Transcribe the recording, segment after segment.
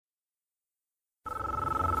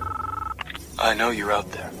I know you're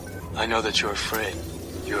out there. I know that you're afraid.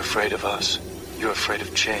 You're afraid of us. You're afraid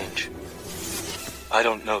of change. I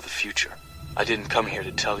don't know the future. I didn't come here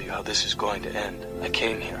to tell you how this is going to end. I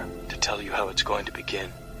came here to tell you how it's going to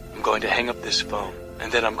begin. I'm going to hang up this phone,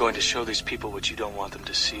 and then I'm going to show these people what you don't want them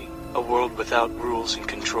to see. A world without rules and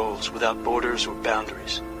controls, without borders or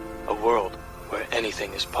boundaries. A world where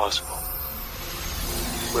anything is possible.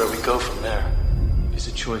 Where we go from there is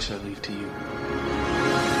a choice I leave to you.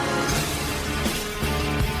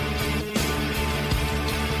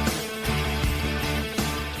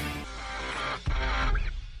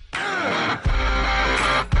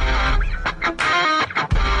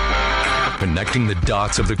 Connecting the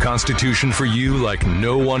dots of the Constitution for you like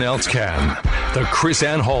no one else can. The Chris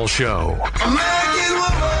Ann Hall Show. American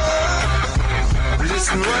woman,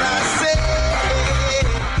 listen what I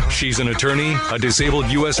say. She's an attorney, a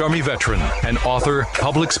disabled U.S. Army veteran, an author,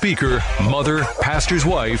 public speaker, mother, pastor's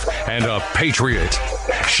wife, and a patriot.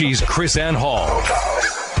 She's Chris Ann Hall.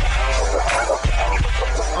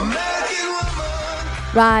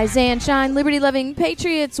 Rise and shine, liberty-loving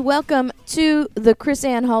patriots. Welcome to the Chris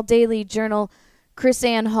Ann Hall Daily Journal. Chris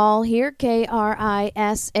Ann Hall here,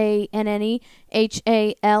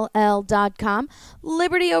 KRISANNEHALL.com.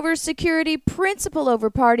 Liberty over security, principle over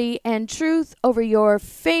party, and truth over your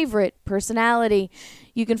favorite personality.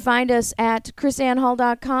 You can find us at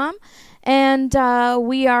chrisannhall.com. And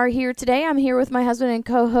we are here today. I'm here with my husband and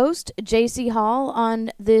co-host, J.C. Hall,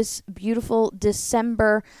 on this beautiful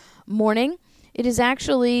December morning. It is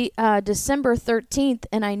actually December 13th,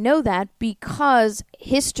 and I know that because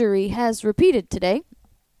history has repeated today,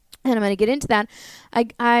 and I'm going to get into that.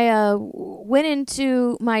 I went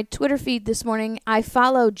into my Twitter feed this morning. I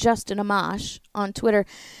follow Justin Amash on Twitter,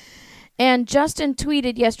 and Justin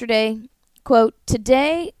tweeted yesterday, quote,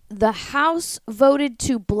 "Today, the House voted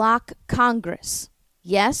to block Congress.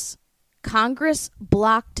 Yes, Congress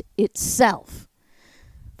blocked itself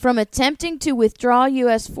from attempting to withdraw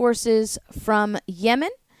U.S. forces from Yemen,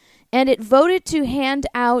 and it voted to hand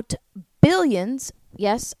out billions,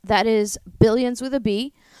 yes, that is billions with a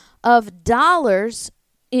B, of dollars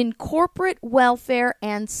in corporate welfare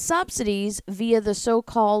and subsidies via the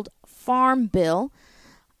so-called Farm Bill.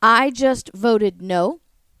 I just voted no.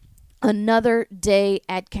 Another day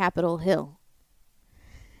at Capitol Hill."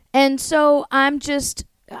 And so I'm just,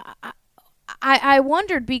 I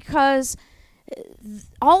wondered because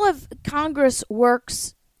all of Congress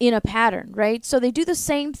works in a pattern, right? So they do the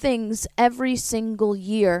same things every single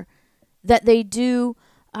year that they do,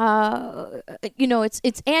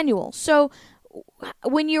 it's annual. So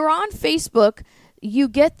when you're on Facebook, you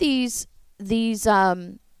get these this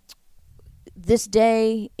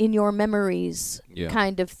day in your memories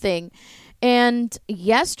kind of thing. And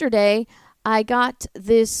yesterday I got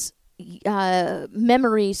this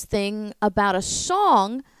memories thing about a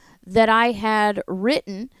song that I had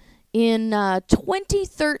written in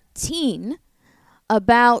 2013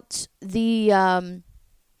 about the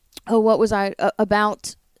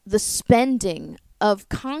about the spending of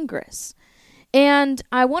Congress. And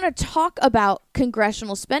I want to talk about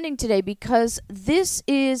congressional spending today because this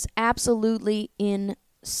is absolutely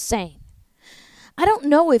insane. I don't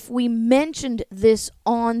know if we mentioned this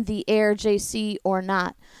on the air, JC, or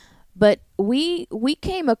not, but we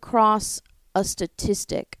came across a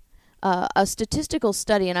statistic. A statistical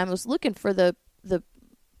study, and I was looking for the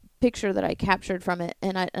picture that I captured from it,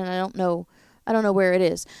 and I don't know where it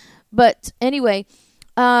is, but anyway,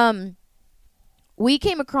 we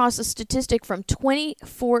came across a statistic from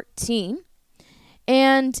 2014,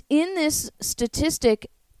 and in this statistic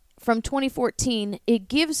from 2014, it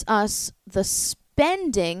gives us the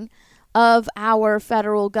spending of our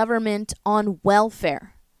federal government on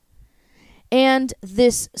welfare. And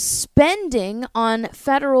this spending on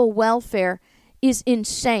federal welfare is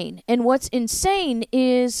insane. And what's insane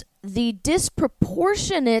is the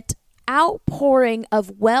disproportionate outpouring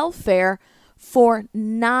of welfare for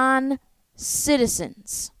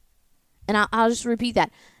non-citizens. And I'll just repeat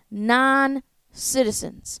that.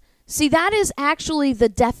 Non-citizens. See, that is actually the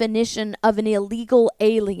definition of an illegal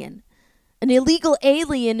alien. An illegal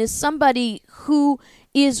alien is somebody who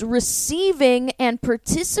is receiving and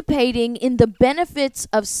participating in the benefits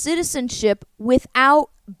of citizenship without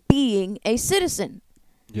being a citizen.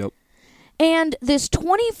 Yep. And this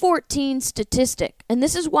 2014 statistic, and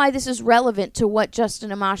this is why this is relevant to what Justin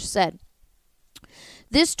Amash said.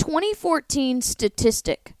 This 2014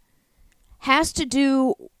 statistic has to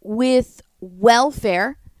do with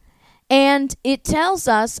welfare, and it tells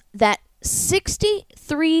us that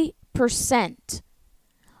 63%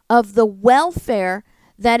 of the welfare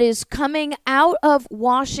that is coming out of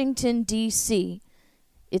Washington, D.C.,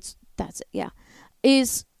 That's it. Yeah,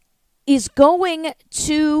 is going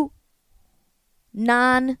to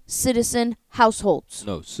non-citizen households.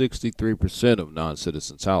 No, 63% of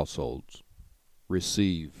non-citizens' households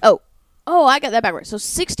receive Oh, I got that backwards. So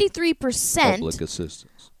 63% public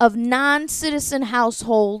assistance. of non-citizen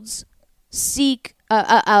households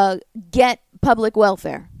get public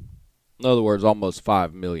welfare. In other words, almost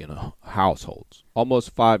 5 million households.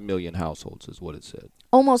 Almost 5 million households is what it said.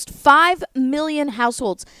 Almost 5 million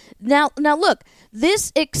households. Now look,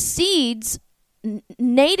 this exceeds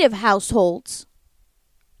native households.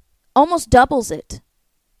 Almost doubles it.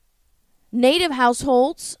 Native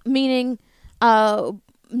households, meaning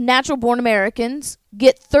natural-born Americans,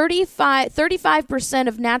 get 35%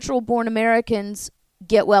 of natural-born Americans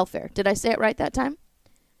get welfare. Did I say it right that time?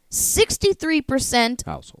 63%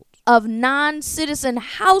 Households. of non-citizen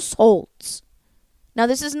households. Now,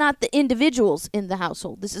 this is not the individuals in the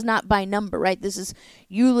household. This is not by number, right? This is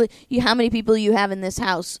you how many people you have in this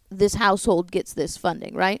house. This household gets this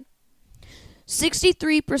funding, right?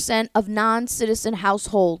 63% of non-citizen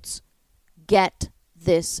households get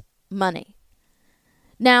this money.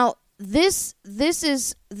 Now, this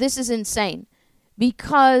is insane,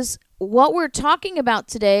 because what we're talking about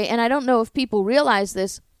today, and I don't know if people realize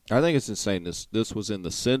this. I think it's insane. This was in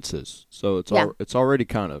the census, so it's Yeah. it's already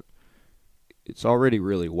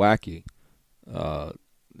really wacky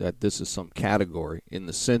that this is some category in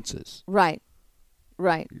the census. Right.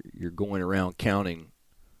 You're going around counting.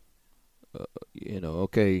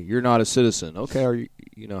 Okay, you're not a citizen. Okay, are you?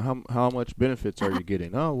 How much benefits are you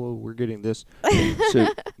getting? Oh, well, we're getting this. So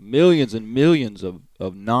millions and millions of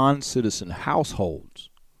non-citizen households.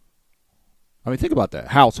 I mean, think about that.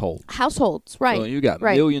 Households, right. So you got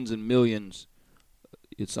right. millions and millions.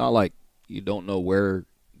 It's not like you don't know where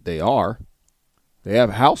they are. They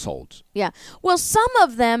have households. Yeah. Well, some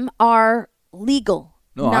of them are legal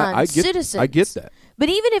non-citizens. I get that. But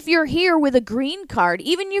even if you're here with a green card,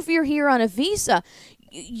 even if you're here on a visa,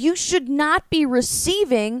 you should not be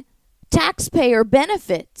receiving taxpayer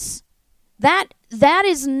benefits. That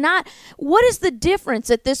is not. What is the difference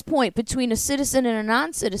at this point between a citizen and a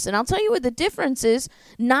non-citizen? I'll tell you what the difference is.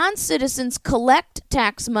 Non-citizens collect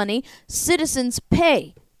tax money. Citizens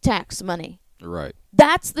pay tax money. Right.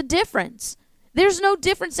 That's the difference. There's no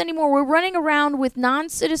difference anymore. We're running around with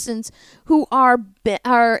non-citizens who are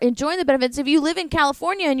enjoying the benefits. If you live in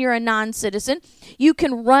California and you're a non-citizen, you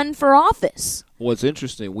can run for office. What's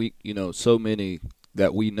interesting, so many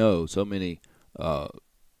that we know, so many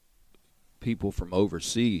people from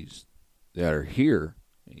overseas that are here,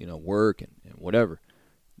 work and whatever,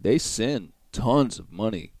 they send tons of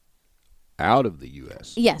money out of the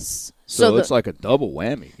U.S. Yes. So it's like a double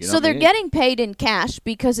whammy. So they're getting paid in cash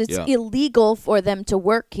because it's illegal for them to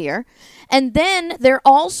work here. And then they're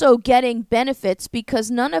also getting benefits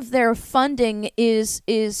because none of their funding is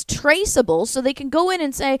traceable. So they can go in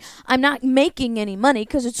and say, I'm not making any money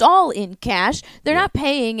because it's all in cash. They're not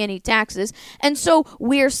paying any taxes. And so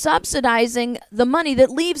we're subsidizing the money that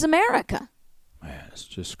leaves America. Man, it's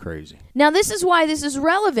just crazy. Now, this is why this is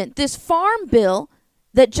relevant. This farm bill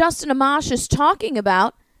that Justin Amash is talking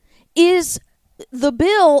about is the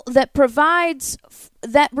bill that provides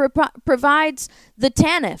the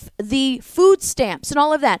TANF, the food stamps, and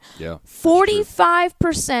all of that. Yeah,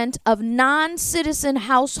 45% of non-citizen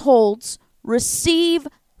households receive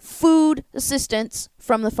food assistance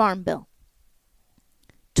from the Farm Bill.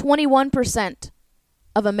 21%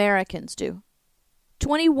 of Americans do.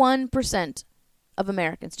 21% of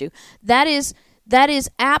Americans do. That is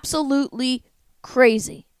absolutely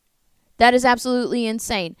crazy. That is absolutely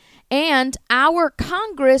insane. And our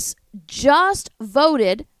Congress just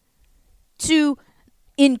voted to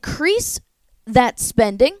increase that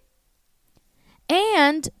spending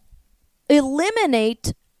and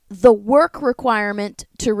eliminate the work requirement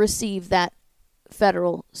to receive that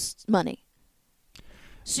federal money.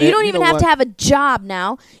 So you don't even have to have a job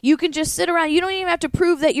now. You can just sit around. You don't even have to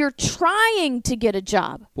prove that you're trying to get a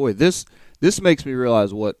job. Boy, this makes me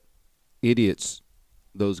realize what idiots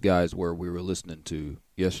those guys were we were listening to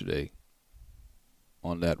yesterday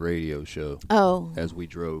on that radio show. Oh. As we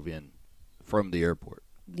drove in from the airport.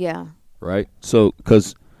 Yeah. Right? So,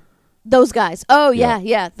 because those guys. Oh,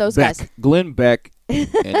 yeah, those guys. Glenn Beck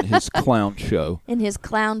and his clown show. In his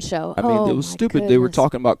clown show. I mean, it was stupid. Goodness. They were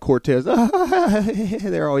talking about Cortez.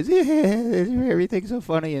 They're always, everything's so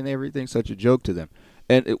funny and everything's such a joke to them.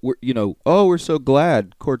 And we're so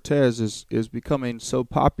glad Cortez is becoming so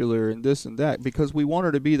popular and this and that because we want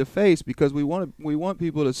her to be the face because we want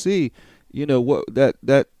people to see,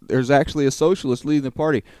 that there's actually a socialist leading the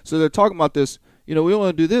party. So they're talking about this. We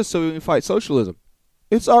want to do this so we can fight socialism.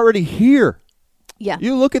 It's already here. Yeah.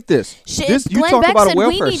 You look at this. You Glenn talk Beck about a said we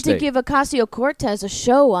welfare need state. to give Ocasio-Cortez a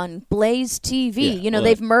show on Blaze TV. Yeah, well,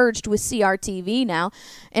 they've merged with CRTV now.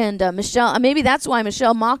 And Michelle, maybe that's why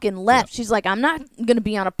Michelle Malkin left. She's like, I'm not going to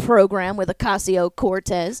be on a program with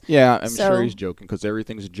Ocasio-Cortez. Yeah, I'm sure he's joking because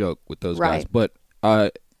everything's a joke with those guys. But,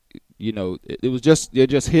 it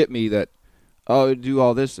just hit me that, do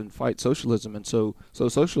all this and fight socialism. And so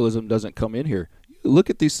socialism doesn't come in here.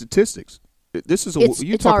 Look at these statistics. This is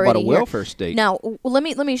you talk about a welfare state. Now, let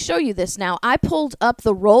me show you this. Now, I pulled up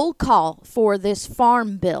the roll call for this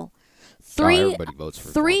farm bill. Everybody votes for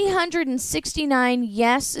 369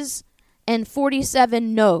 yeses and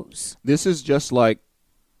 47 noes. This is just like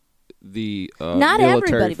the not military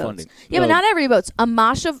everybody funding. votes. Yeah, but not everybody votes.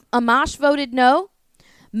 Amash voted no.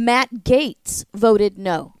 Matt Gaetz voted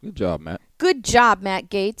no. Good job, Matt. Good job, Matt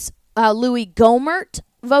Gaetz. Louis Gohmert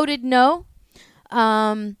voted no.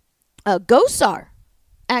 Gosar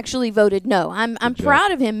actually voted no. I'm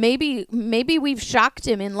proud of him. Maybe we've shocked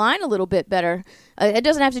him in line a little bit better. It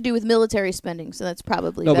doesn't have to do with military spending, so that's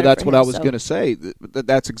probably no. Better But that's for what him, I was going to say.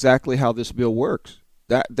 That's exactly how this bill works.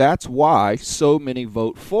 That's why so many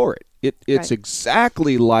vote for it. It's right.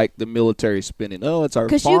 Exactly like the military spending. Oh, it's our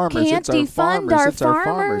farmers. Because you can't it's our defund farmers. our It's our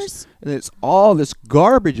farmers. farmers. And it's all this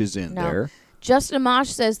garbage is in there. Justin Amash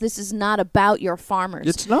says this is not about your farmers.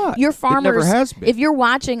 It's not. Your farmers, it never has been. If you're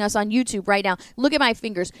watching us on YouTube right now, look at my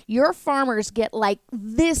fingers. Your farmers get like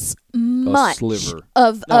this much sliver.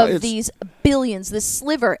 of these billions, this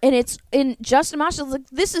sliver. And it's in Justin Amash says, like,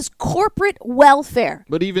 this is corporate welfare.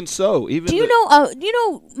 But even so, do you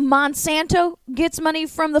know Monsanto gets money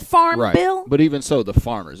from the farm bill? But even so, the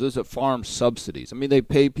farmers, those are farm subsidies. I mean, they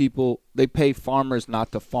pay farmers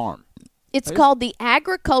not to farm. It's called the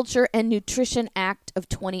Agriculture and Nutrition Act of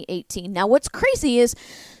 2018. Now, what's crazy is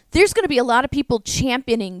there's going to be a lot of people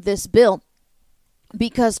championing this bill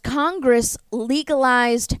because Congress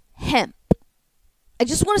legalized hemp. I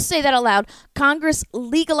just want to say that out loud. Congress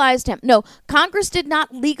legalized hemp. No, Congress did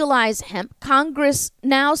not legalize hemp. Congress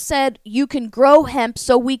now said you can grow hemp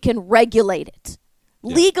so we can regulate it.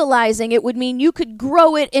 Yeah. Legalizing it would mean you could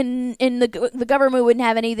grow it in the government wouldn't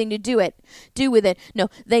have anything to do with it. No,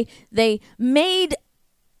 they made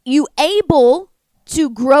you able to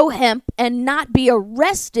grow hemp and not be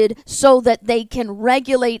arrested so that they can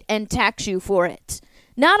regulate and tax you for it.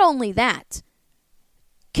 Not only that,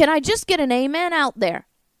 can I just get an amen out there?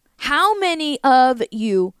 How many of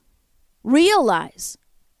you realize?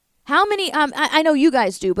 How many, I know you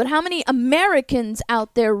guys do, but how many Americans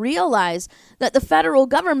out there realize that the federal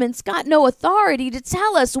government's got no authority to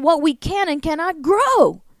tell us what we can and cannot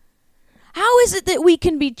grow? How is it that we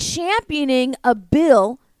can be championing a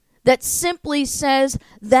bill that simply says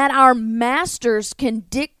that our masters can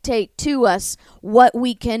dictate to us what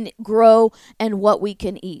we can grow and what we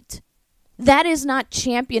can eat? That is not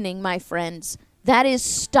championing, my friends. That is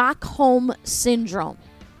Stockholm Syndrome.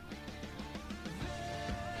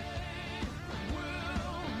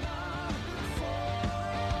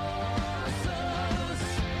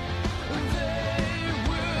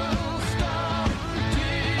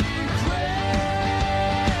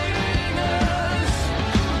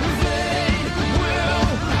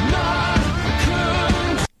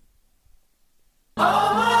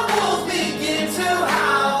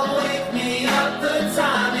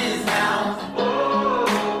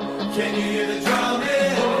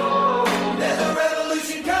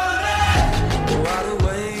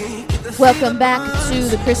 Welcome back to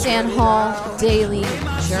the KrisAnne Hall Daily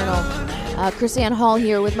Journal. KrisAnne Hall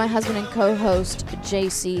here with my husband and co-host,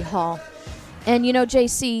 J.C. Hall. And you know,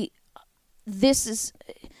 J.C.,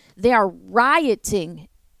 they are rioting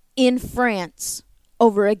in France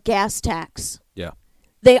over a gas tax. Yeah.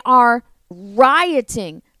 They are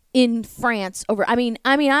rioting in France over,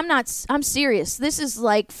 I'm serious. This is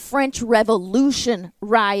like French Revolution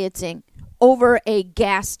rioting over a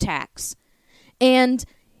gas tax. And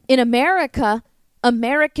in America,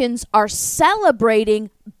 Americans are celebrating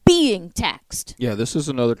being taxed. Yeah, this is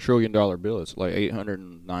another $1 trillion bill. It's like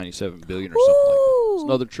 $897 billion or something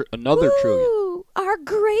like that. It's another trillion. Our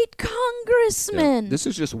great congressman. Yeah, this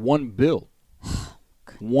is just one bill.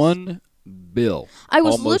 One bill. I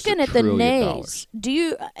was looking $1 at the trillion. nays. Do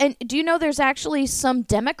you know there's actually some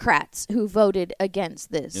Democrats who voted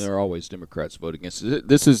against this? Yeah, there are always Democrats vote against it.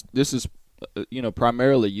 This is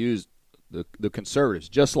primarily used the conservatives,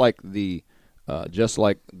 just like the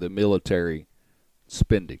military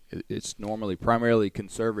spending. It's normally primarily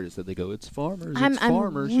conservatives that they go, it's farmers,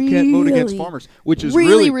 farmers. You can't vote against farmers, which is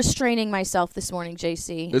really restraining myself this morning,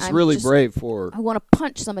 JC. It's really brave for. I want to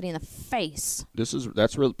punch somebody in the face.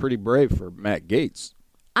 That's really pretty brave for Matt Gaetz.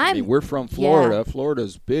 I mean, we're from Florida. Yeah.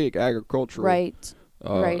 Florida's big agricultural right.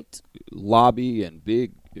 lobby and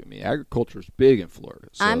big. I mean, agriculture's big in Florida.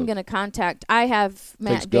 So I'm going to contact. I have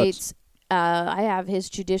Matt Gaetz. I have his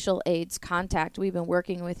judicial aide's contact. We've been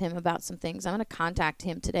working with him about some things. I'm going to contact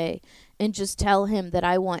him today and just tell him that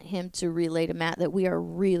I want him to relay to Matt that we are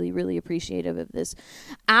really, really appreciative of this.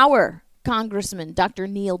 Our Congressman, Dr.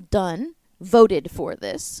 Neil Dunn, voted for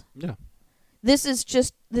this. Yeah. This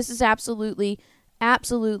is absolutely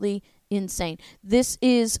insane. This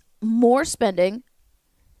is more spending.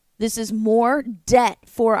 This is more debt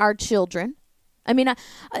for our children. I mean,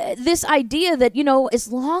 this idea that,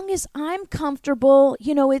 as long as I'm comfortable,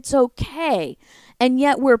 it's okay. And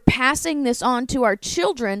yet we're passing this on to our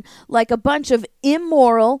children like a bunch of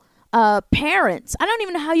immoral parents. I don't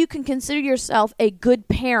even know how you can consider yourself a good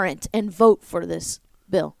parent and vote for this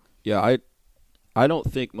bill. Yeah, I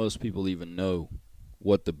don't think most people even know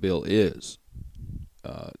what the bill is.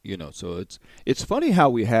 So it's funny how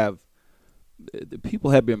we have the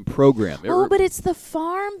people have been programmed. But it's the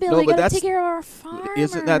farm bill. We got to take care of our farmers.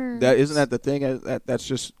 Isn't that the thing? That's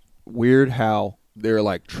just weird how they're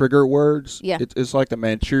like trigger words. Yeah, it's like the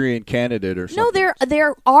Manchurian Candidate or something. No,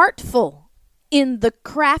 they're artful in the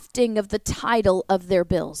crafting of the title of their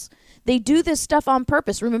bills. They do this stuff on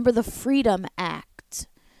purpose. Remember the Freedom Act.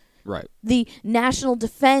 Right. The National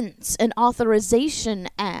Defense and Authorization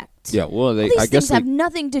Act. Yeah, well, these things have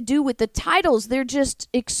nothing to do with the titles. They're just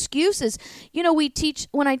excuses.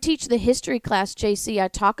 When I teach the history class, JC, I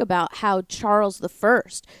talk about how Charles I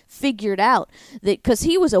figured out that, because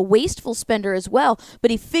he was a wasteful spender as well,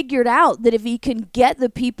 but he figured out that if he can get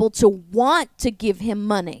the people to want to give him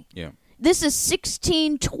money. Yeah. This is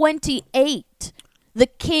 1628. The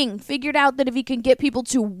king figured out that if he can get people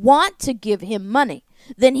to want to give him money,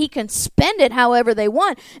 then he can spend it however they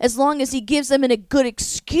want, as long as he gives them a good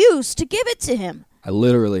excuse to give it to him. I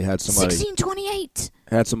literally had somebody 1628.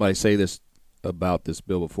 Had somebody say this about this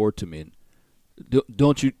bill before to me.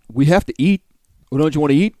 Don't you? We have to eat. Well, don't you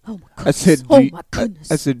want to eat? Oh my goodness! My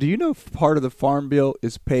goodness! I said, do you know part of the farm bill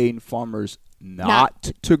is paying farmers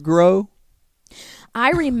not to grow?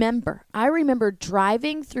 I remember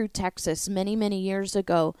driving through Texas many, many years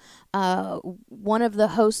ago. One of the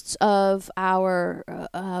hosts of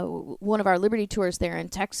one of our Liberty tours there in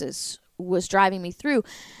Texas was driving me through,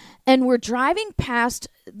 and we're driving past.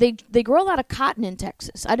 They grow a lot of cotton in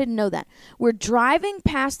Texas. I didn't know that. We're driving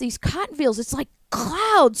past these cotton fields. It's like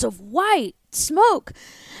clouds of white smoke,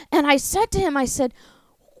 and I said to him,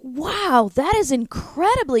 wow, that is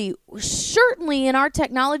incredibly. Certainly in our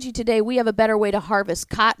technology today, we have a better way to harvest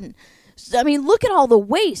cotton. I mean, look at all the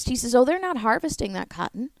waste. He says, they're not harvesting that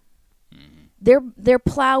cotton. They're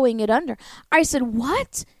plowing it under. I said,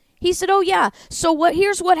 what? He said, oh, yeah. So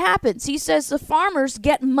here's what happens. He says the farmers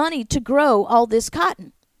get money to grow all this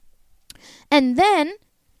cotton. And then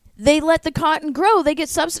they let the cotton grow. They get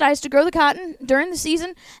subsidized to grow the cotton during the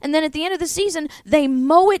season. And then at the end of the season, they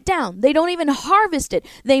mow it down. They don't even harvest it.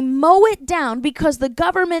 They mow it down because the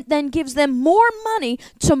government then gives them more money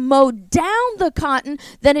to mow down the cotton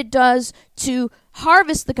than it does to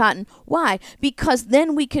harvest the cotton. Why? Because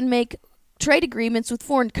then we can make trade agreements with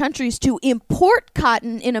foreign countries to import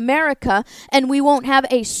cotton in America, and we won't have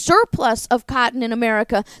a surplus of cotton in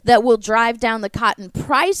America that will drive down the cotton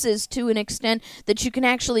prices to an extent that you can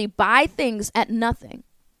actually buy things at nothing.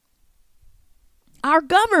 Our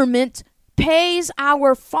government pays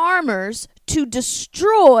our farmers to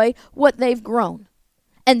destroy what they've grown.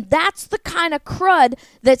 And that's the kind of crud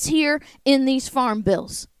that's here in these farm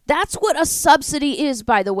bills. That's what a subsidy is,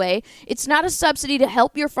 by the way. It's not a subsidy to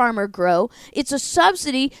help your farmer grow. It's a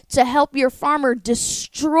subsidy to help your farmer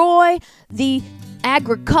destroy the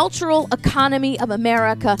agricultural economy of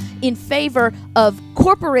America in favor of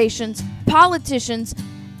corporations, politicians,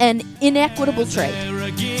 and inequitable trade.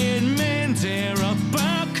 Arrogant men tear up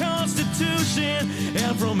our Constitution,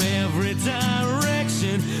 and from every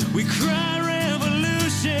direction we cry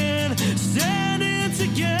revolution, standing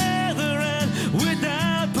together and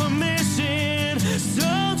without permission,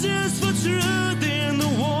 soldiers for truth in the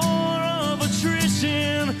war of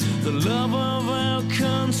attrition, the love of our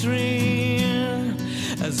country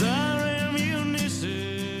as our ammunition.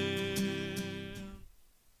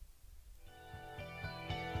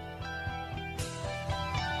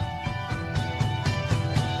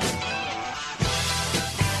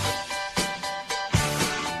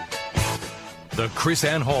 The Chris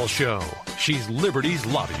Ann Hall Show. She's Liberty's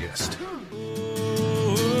lobbyist.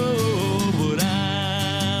 But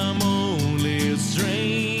I'm only a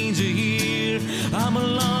stranger here. I'm a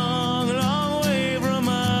long, long way from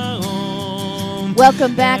my home.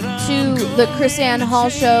 Welcome back to The Chris Ann Hall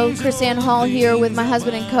Show. Chris Ann Hall here with my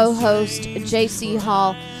husband and co-host, J.C.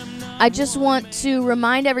 Hall. I just want to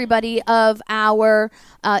remind everybody of our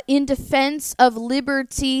In Defense of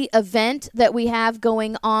Liberty event that we have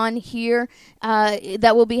going on here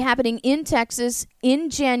that will be happening in Texas in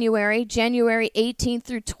January 18th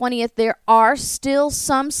through 20th. There are still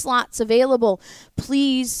some slots available.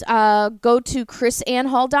 Please go to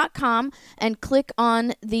chrisannhall.com and click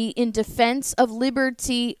on the In Defense of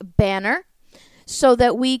Liberty banner so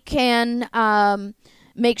that we can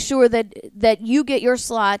make sure that you get your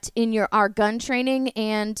slot in our gun training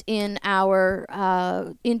and in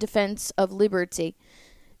our In Defense of Liberty.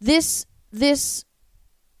 This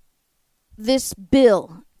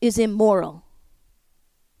bill is immoral.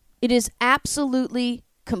 It is absolutely,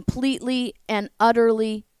 completely, and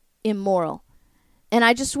utterly immoral. And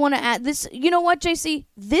I just want to add this. You know what, JC?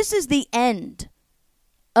 This is the end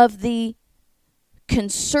of the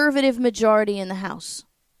conservative majority in the House.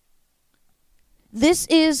 This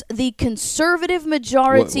is the conservative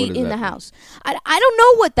majority what in the mean? House. I don't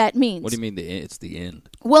know what that means. What do you mean it's the end?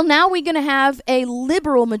 Well, now we're going to have a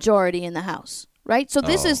liberal majority in the House, right? So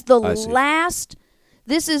this is the last.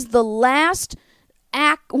 This is the last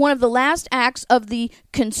act, one of the last acts of the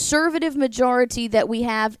conservative majority that we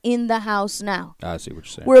have in the House now. I see what you're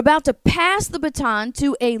saying. We're about to pass the baton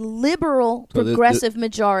to a liberal, So progressive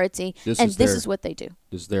majority, and this their- is what they do.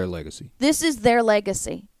 This is their legacy. This is their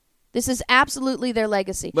legacy. This is absolutely their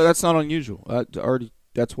legacy. But that's not unusual.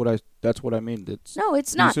 That's what I mean. No,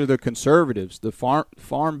 it's not. These are the conservatives, the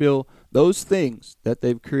farm bill, those things that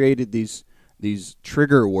they've created these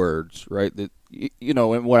trigger words, right? That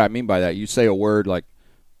and what I mean by that, you say a word like,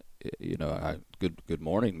 good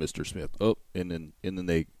morning, Mr. Smith. Oh, and then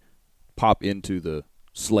they pop into the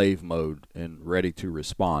slave mode and ready to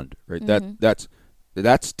respond, right? Mm-hmm.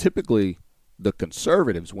 That's typically the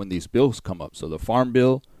conservatives when these bills come up. So the farm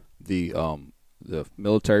bill, the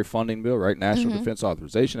military funding bill, right? National Defense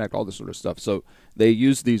Authorization Act, all this sort of stuff. So they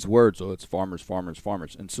use these words. Oh, it's farmers, farmers,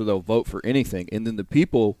 farmers, and so they'll vote for anything. And then the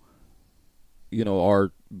people,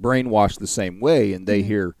 are brainwashed the same way, and they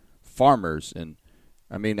hear farmers. And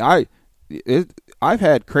I mean, I've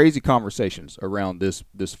had crazy conversations around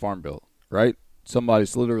this farm bill, right?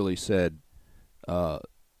 Somebody's literally said, trying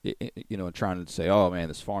to say, oh man,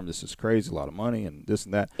 this is crazy, a lot of money, and this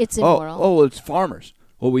and that. It's immoral. Oh, it's farmers.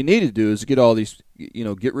 What we need to do is get all these,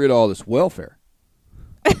 get rid of all this welfare.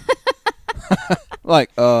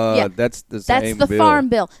 That's the same the bill. farm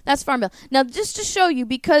bill. That's farm bill. Now, just to show you,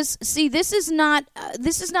 because see, this is not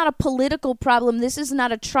a political problem. This is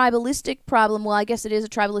not a tribalistic problem. Well, I guess it is a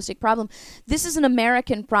tribalistic problem. This is an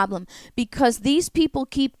American problem because these people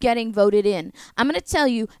keep getting voted in. I'm going to tell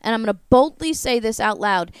you, and I'm going to boldly say this out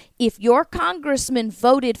loud. If your congressman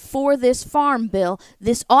voted for this farm bill,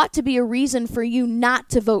 this ought to be a reason for you not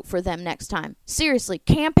to vote for them next time. Seriously,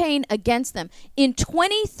 campaign against them. In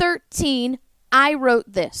 2013, I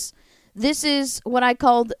wrote this. This is what I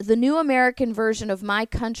called the New American version of My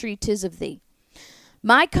Country 'Tis of Thee.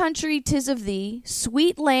 My country 'tis of thee,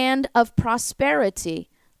 sweet land of prosperity,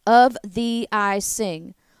 of thee I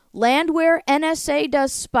sing. Land where NSA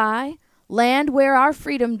does spy, land where our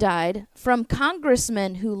freedom died, from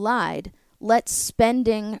congressmen who lied, let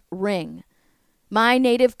spending ring. My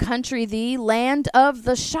native country thee, land of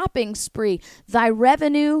the shopping spree, thy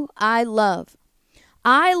revenue I love.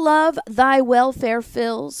 I love thy welfare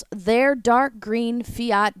fills, their dark green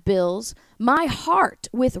fiat bills, my heart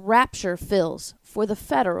with rapture fills for the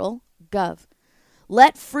federal gov.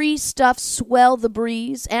 Let free stuff swell the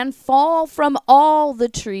breeze and fall from all the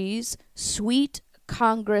trees, sweet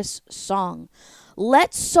Congress song.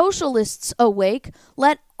 Let socialists awake,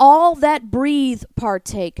 let all that breathe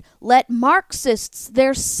partake, let Marxists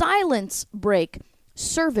their silence break,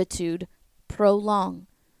 servitude prolong.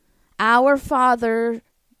 Our fathers,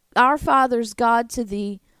 God, to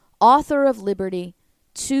thee, author of liberty,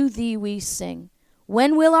 to thee we sing.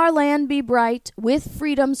 When will our land be bright with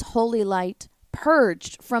freedom's holy light,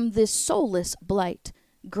 purged from this soulless blight,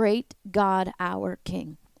 great God our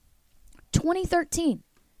King? 2013.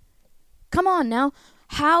 Come on now.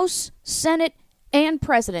 House, Senate, and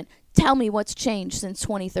President. Tell me what's changed since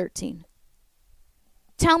 2013.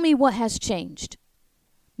 Tell me what has changed.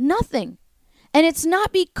 Nothing. And it's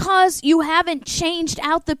not because you haven't changed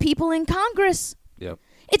out the people in Congress. Yep.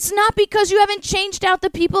 It's not because you haven't changed out the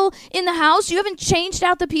people in the House. You haven't changed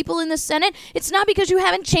out the people in the Senate. It's not because you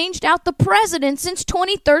haven't changed out the president since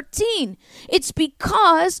 2013. It's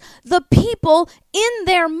because the people in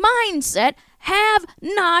their mindset have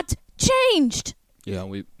not changed. Yeah,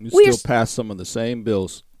 we still pass some of the same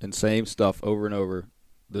bills and same stuff over and over.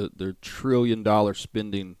 The $1 trillion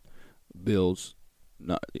spending bills.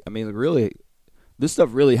 Not, I mean, really, this stuff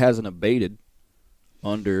really hasn't abated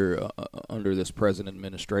under this present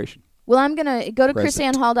administration. Well, I'm going to go to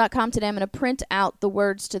Present. chrisannhall.com today. I'm going to print out the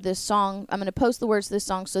words to this song. I'm going to post the words to this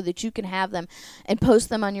song so that you can have them and post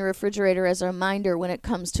them on your refrigerator as a reminder when it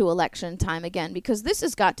comes to election time again, because this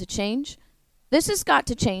has got to change. This has got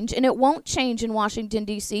to change, and it won't change in Washington,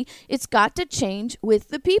 D.C. It's got to change with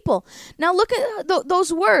the people. Now, look at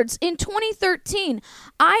those words. In 2013,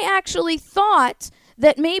 I actually thought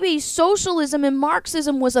that maybe socialism and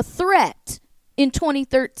Marxism was a threat in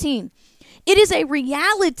 2013. It is a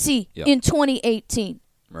reality in 2018.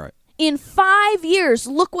 Right. In 5 years,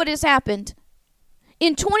 look what has happened.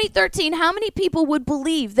 In 2013, how many people would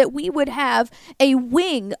believe that we would have a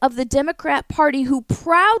wing of the Democrat Party who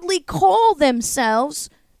proudly call themselves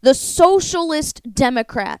the Socialist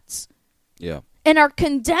Democrats Yeah. and are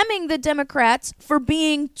condemning the Democrats for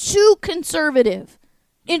being too conservative?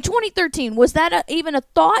 In 2013, was that even a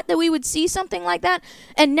thought that we would see something like that?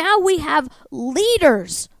 And now we have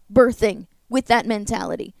leaders birthing with that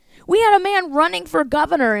mentality. We had a man running for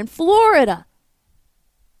governor in Florida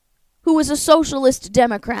who was a socialist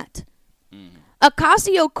Democrat.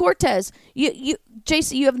 Ocasio-Cortez,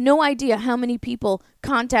 JC, you have no idea how many people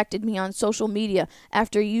contacted me on social media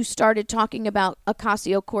after you started talking about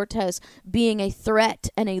Ocasio-Cortez being a threat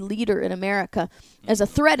and a leader in America. As a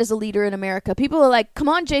threat as a leader in America. People are like, come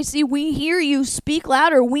on, JC, we hear you. Speak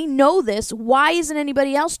louder. We know this. Why isn't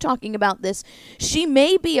anybody else talking about this? She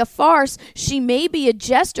may be a farce. She may be a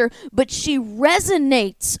jester, but she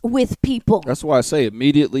resonates with people. That's why I say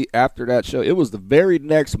immediately after that show, it was the very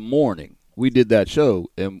next morning we did that show,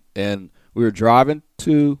 and we were driving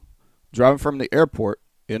from the airport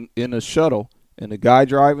in a shuttle, and the guy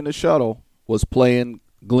driving the shuttle was playing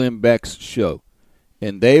Glenn Beck's show,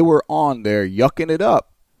 and they were on there yucking it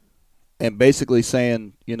up and basically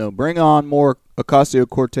saying, bring on more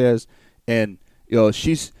Ocasio-Cortez, and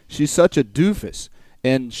she's such a doofus,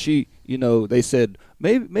 and she, they said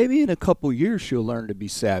maybe in a couple years she'll learn to be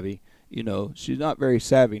savvy. She's not very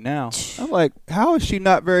savvy now. I'm like, how is she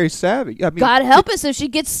not very savvy? I mean, God help us if she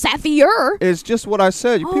gets savvier. It's just what I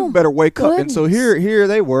said. People Oh, better wake up. And so goodness. here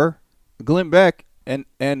they were, Glenn Beck and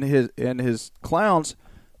his clowns.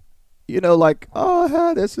 This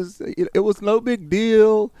is. It was no big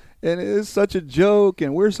deal, and it is such a joke,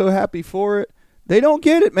 and we're so happy for it. They don't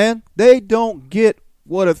get it, man. They don't get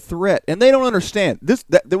what a threat, and they don't understand this.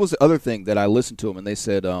 There was the other thing that I listened to them, and they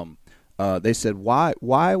said,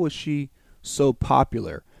 why was she so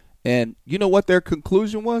popular? And you know what their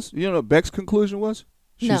conclusion was? You know what Beck's conclusion was?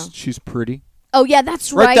 She's pretty. Oh, yeah,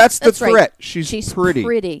 that's right. That's the threat. Right. She's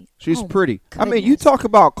pretty. She's Oh, pretty. I mean, you goodness. talk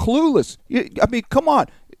about clueless. Come on.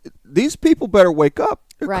 These people better wake up.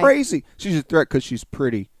 They're Right. crazy. She's a threat because she's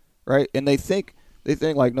pretty, right? And they think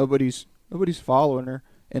like nobody's following her,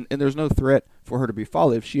 and there's no threat for her to be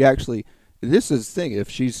followed. If she actually, this is the thing. If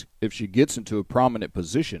she gets into a prominent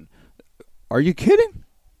position, are you kidding?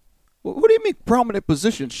 What do you mean prominent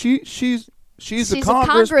position? She's a a congressperson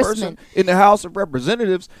congressman. in the House of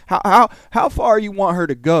Representatives. How far you want her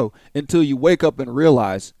to go until you wake up and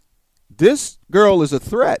realize this girl is a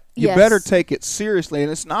threat? You Yes. better take it seriously,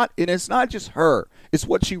 and it's not just her. It's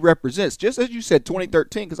what she represents. Just as you said,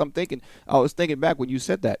 2013. Because I was thinking back when you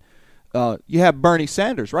said that. You have Bernie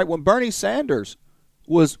Sanders, right? When Bernie Sanders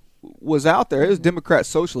was out there, it was Democrat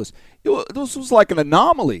socialist. This was like an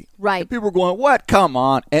anomaly. Right. And people were going, what? Come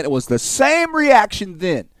on. And it was the same reaction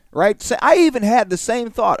then, right? So I even had the same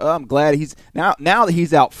thought. Oh, I'm glad he's now that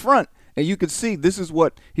he's out front, and you can see this is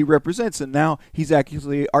what he represents, and now he's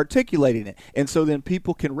actually articulating it. And so then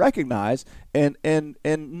people can recognize and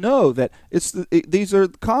know that these are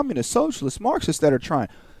communists, socialists, Marxists that are trying.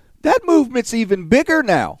 That movement's even bigger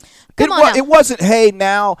now. Come on now. It wasn't, hey,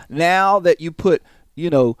 now that you put,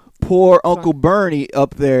 poor Uncle Bernie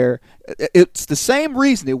up there. It's the same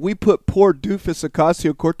reason that we put poor doofus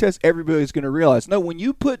Ocasio-Cortez, everybody's going to realize. No, when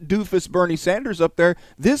you put doofus Bernie Sanders up there,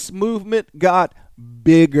 this movement got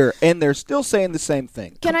bigger, and they're still saying the same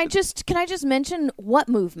thing. Can I just mention what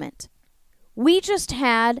movement? We just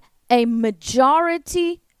had a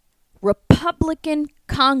majority Republican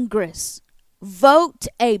Congress vote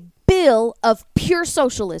a bill of pure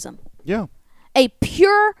socialism. Yeah. A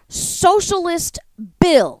pure socialist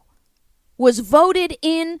bill was voted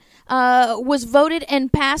and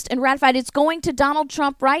passed and ratified. It's going to Donald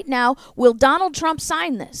Trump right now. Will Donald Trump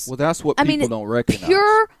sign this? Well, that's what people don't recognize.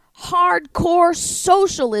 Pure hardcore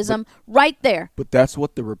socialism right there. But that's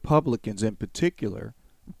what the Republicans in particular,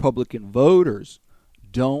 Republican voters,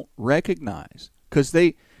 don't recognize. Because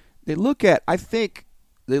they look at, I think,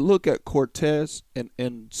 they look at Cortez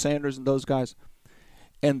and Sanders and those guys,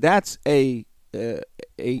 and that's a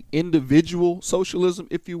individual socialism,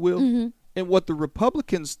 if you will. Mm-hmm. And what the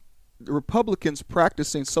Republicans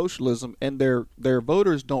practicing socialism, and their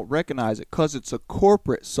voters don't recognize it because it's a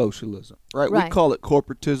corporate socialism, right? We call it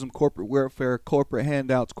corporatism, corporate welfare, corporate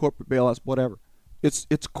handouts, corporate bailouts, whatever. It's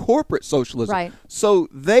corporate socialism, right? So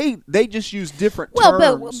they just use different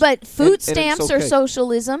terms. But food and stamps it's are okay.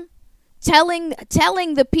 socialism. Telling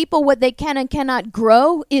the people what they can and cannot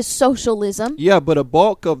grow is socialism. Yeah, but a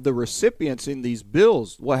bulk of the recipients in these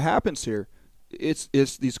bills, what happens here, it's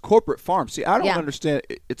these corporate farms. See, I don't understand.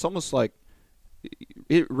 It's almost like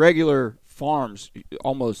regular farms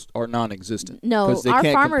almost are non-existent. No, they our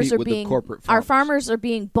can't farmers compete are with the being corporate our farmers. farmers are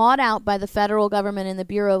being bought out by the federal government and the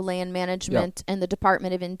Bureau of Land Management and the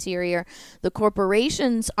Department of Interior. The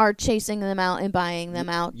corporations are chasing them out and buying them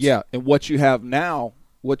out. Yeah, and what you have now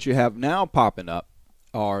popping up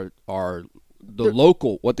are the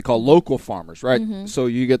local, what they call local farmers, right? Mm-hmm. So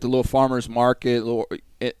you get the little farmers market,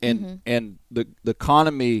 and the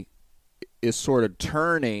economy is sort of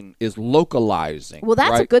is localizing. Well,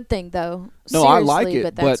 that's right? a good thing, though. No, Seriously, I like it,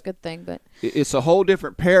 but that's a good thing. But it's a whole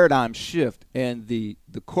different paradigm shift, and the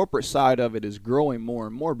corporate side of it is growing more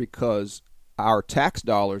and more because our tax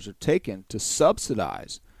dollars are taken to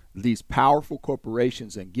subsidize these powerful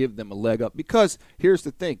corporations and give them a leg up. Because here's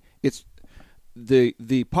the thing, it's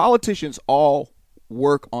the politicians all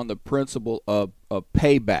work on the principle of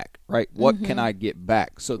payback, right? What can I get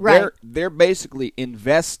back? So they're basically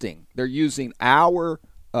investing. They're using our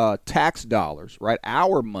tax dollars, right?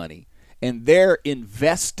 Our money, and they're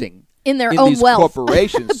investing in their own these wealth,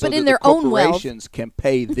 corporations, so but in that their the own wealth, corporations can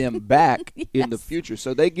pay them back in the future.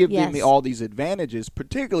 So they give them Yes. all these advantages,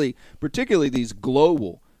 particularly these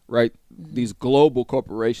global, right? These global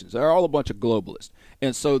corporations. They're all a bunch of globalists,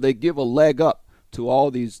 and so they give a leg up to all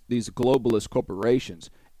these globalist corporations,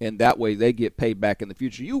 and that way they get paid back in the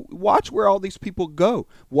future. You watch where all these people go.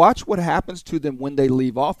 Watch what happens to them when they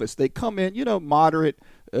leave office. They come in, moderate,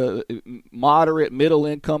 middle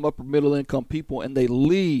income, upper middle income people, and they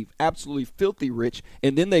leave absolutely filthy rich,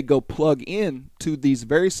 and then they go plug in to these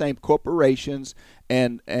very same corporations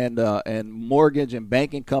and mortgage and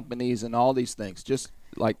banking companies and all these things, just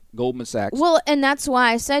like Goldman Sachs. well, and that's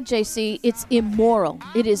why I said, JC, it's immoral.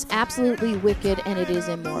 It is absolutely wicked, and it is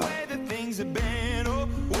immoral. The things have been, oh,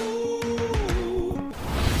 ooh.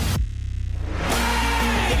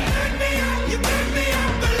 You turn me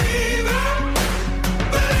up, believer,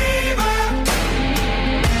 believer.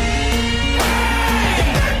 You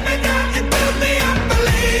turn me down, you build me up,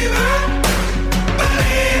 believer,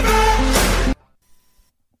 believer.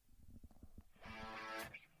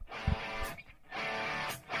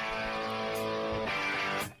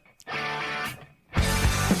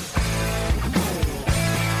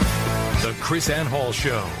 The Chris Ann Hall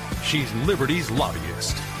Show. She's Liberty's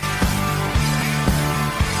lobbyist.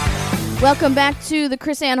 Welcome back to the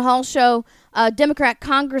Chris Ann Hall Show. Democrat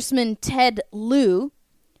Congressman Ted Lieu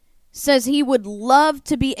says he would love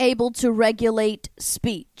to be able to regulate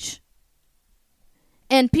speech.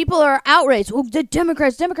 And people are outraged. Oh, the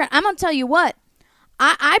Democrats. I'm going to tell you what.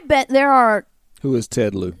 I bet there are... Who is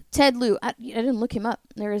Ted Lieu? Ted Lieu. I didn't look him up.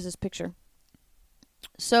 There is his picture.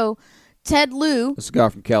 So, Ted Lieu... That's a guy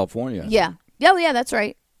from California. Yeah. Oh, yeah, that's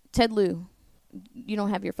right. Ted Lieu. You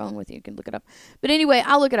don't have your phone with you. You can look it up. But anyway,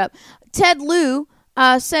 I'll look it up. Ted Lieu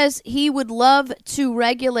says he would love to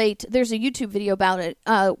regulate. There's a YouTube video about it.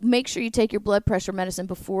 Make sure you take your blood pressure medicine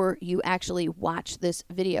before you actually watch this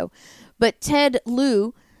video. But Ted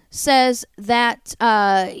Lieu says that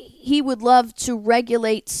he would love to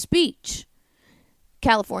regulate speech.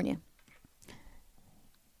 California.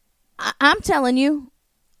 I'm telling you,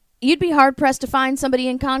 you'd be hard-pressed to find somebody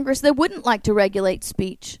in Congress that wouldn't like to regulate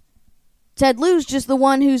speech. Ted Lieu's just the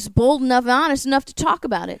one who's bold enough and honest enough to talk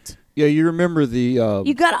about it. Yeah, you remember the...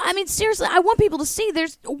 You got. I mean, seriously, I want people to see.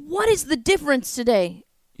 What is the difference today?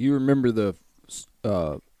 You remember the...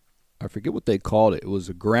 I forget what they called it. It was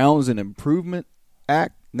a Grounds and Improvement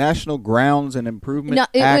Act, National Grounds and Improvement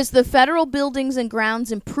Act. No, it was the Federal Buildings and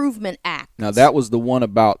Grounds Improvement Act. Now, that was the one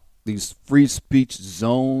about these free speech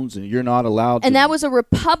zones, and you're not allowed to... And that was a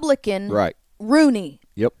Republican, right. Rooney,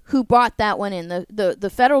 Yep. who brought that one in.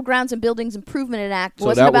 The Federal Grounds and Buildings Improvement Act So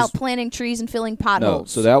wasn't that about was- planting trees and filling No,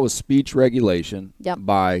 potholes. so that was speech regulation Yep.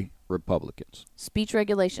 by Republicans. Speech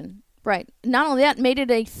regulation. Right. Not only that, made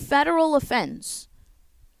it a federal offense.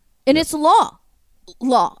 And it's law.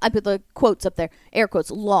 Law. I put the quotes up there. Air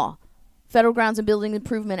quotes. Law. Federal Grounds and Building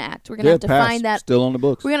Improvement Act. We're going to have to passed. find that. Still on the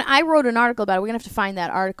books. I wrote an article about it. We're going to have to find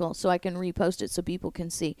that article so I can repost it so people can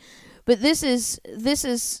see. But this is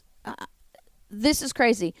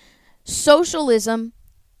crazy. Socialism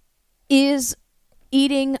is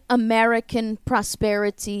eating American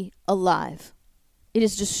prosperity alive. It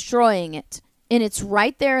is destroying it. And it's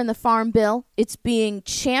right there in the Farm Bill. It's being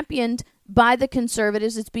championed by the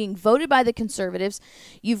conservatives. It's being voted by the conservatives.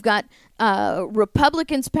 You've got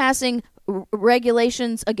Republicans passing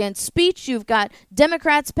regulations against speech. You've got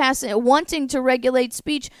Democrats wanting to regulate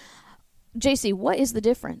speech. JC, what is the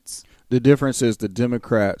difference? The difference is the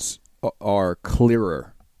Democrats are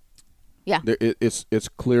clearer. Yeah. It's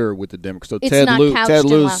clearer with the Democrats. So It's Ted not Lieu couched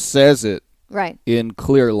in law. says it Right. in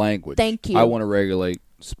clear language. Thank you. I want to regulate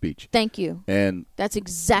speech. Thank you. And That's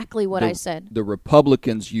exactly what I said. The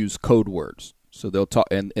Republicans use code words. So they'll talk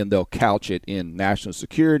and they'll couch it in national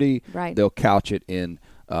security. Right. They'll couch it in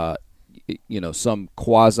some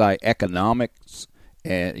quasi economics,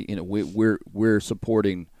 and we're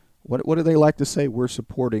supporting what do they like to say? We're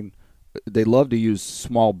supporting. They love to use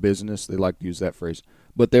small business. They like to use that phrase,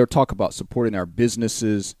 but they'll talk about supporting our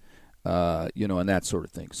businesses, and that sort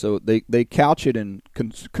of thing. So they couch it in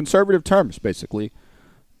conservative terms, basically,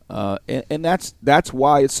 and that's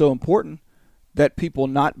why it's so important that people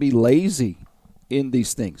not be lazy in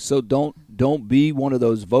these things. So don't be one of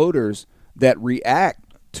those voters that react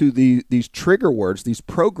to these trigger words, these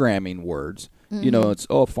programming words. Mm-hmm.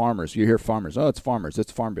 It's farmers. You hear farmers. Oh, it's farmers.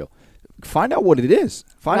 It's Farm Bill. Find out what it is.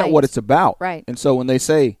 Find out Right. what it's about. Right. And so when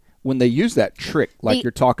they use that trick, like The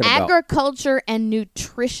you're talking about, Agriculture and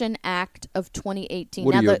Nutrition Act of 2018.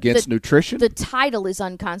 what are you against nutrition? The title is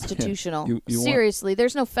unconstitutional. You want- Seriously,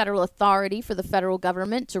 there's no federal authority for the federal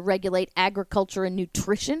government to regulate agriculture and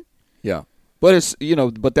nutrition. Yeah, but it's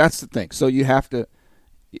but that's the thing. So you have to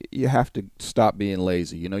stop being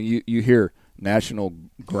lazy. You hear National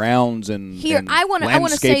Grounds and Here, and I want to say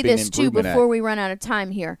Landscaping this too Improvement before Act. we run out of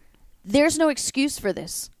time here. There's no excuse for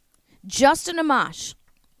this. Justin Amash,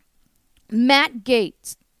 Matt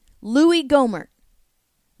Gaetz, Louis Gohmert,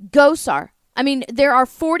 Gosar. I mean, there are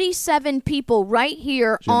 47 people right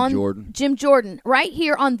here Jim Jordan, right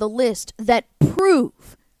here on the list that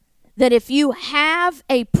prove that if you have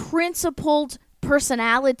a principled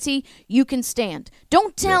personality, you can stand.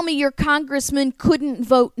 Don't tell me your congressman couldn't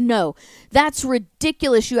vote no. That's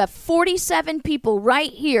ridiculous. You have 47 people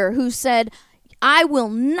right here who said, I will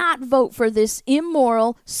not vote for this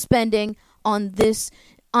immoral spending on these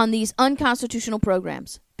unconstitutional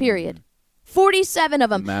programs. Period. 47 of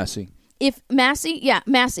them. Massey.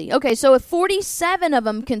 Massey. Okay, so if 47 of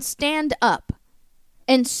them can stand up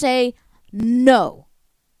and say no,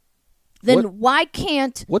 then why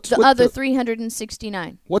can't the other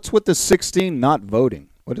 369? What's with the 16 not voting?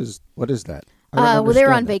 What is that? I don't Well, they're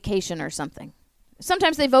understand on that. vacation or something.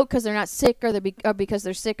 Sometimes they vote because they're not sick, or because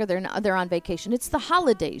they're sick, or they're on vacation. It's the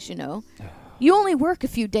holidays, You only work a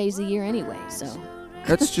few days a year anyway, so.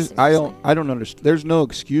 That's just I don't understand. There's no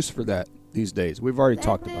excuse for that these days. We've already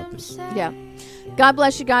talked about this. Yeah. God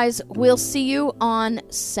bless you guys. We'll see you on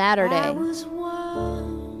Saturday. I was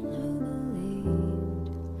one who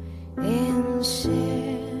believed in sin.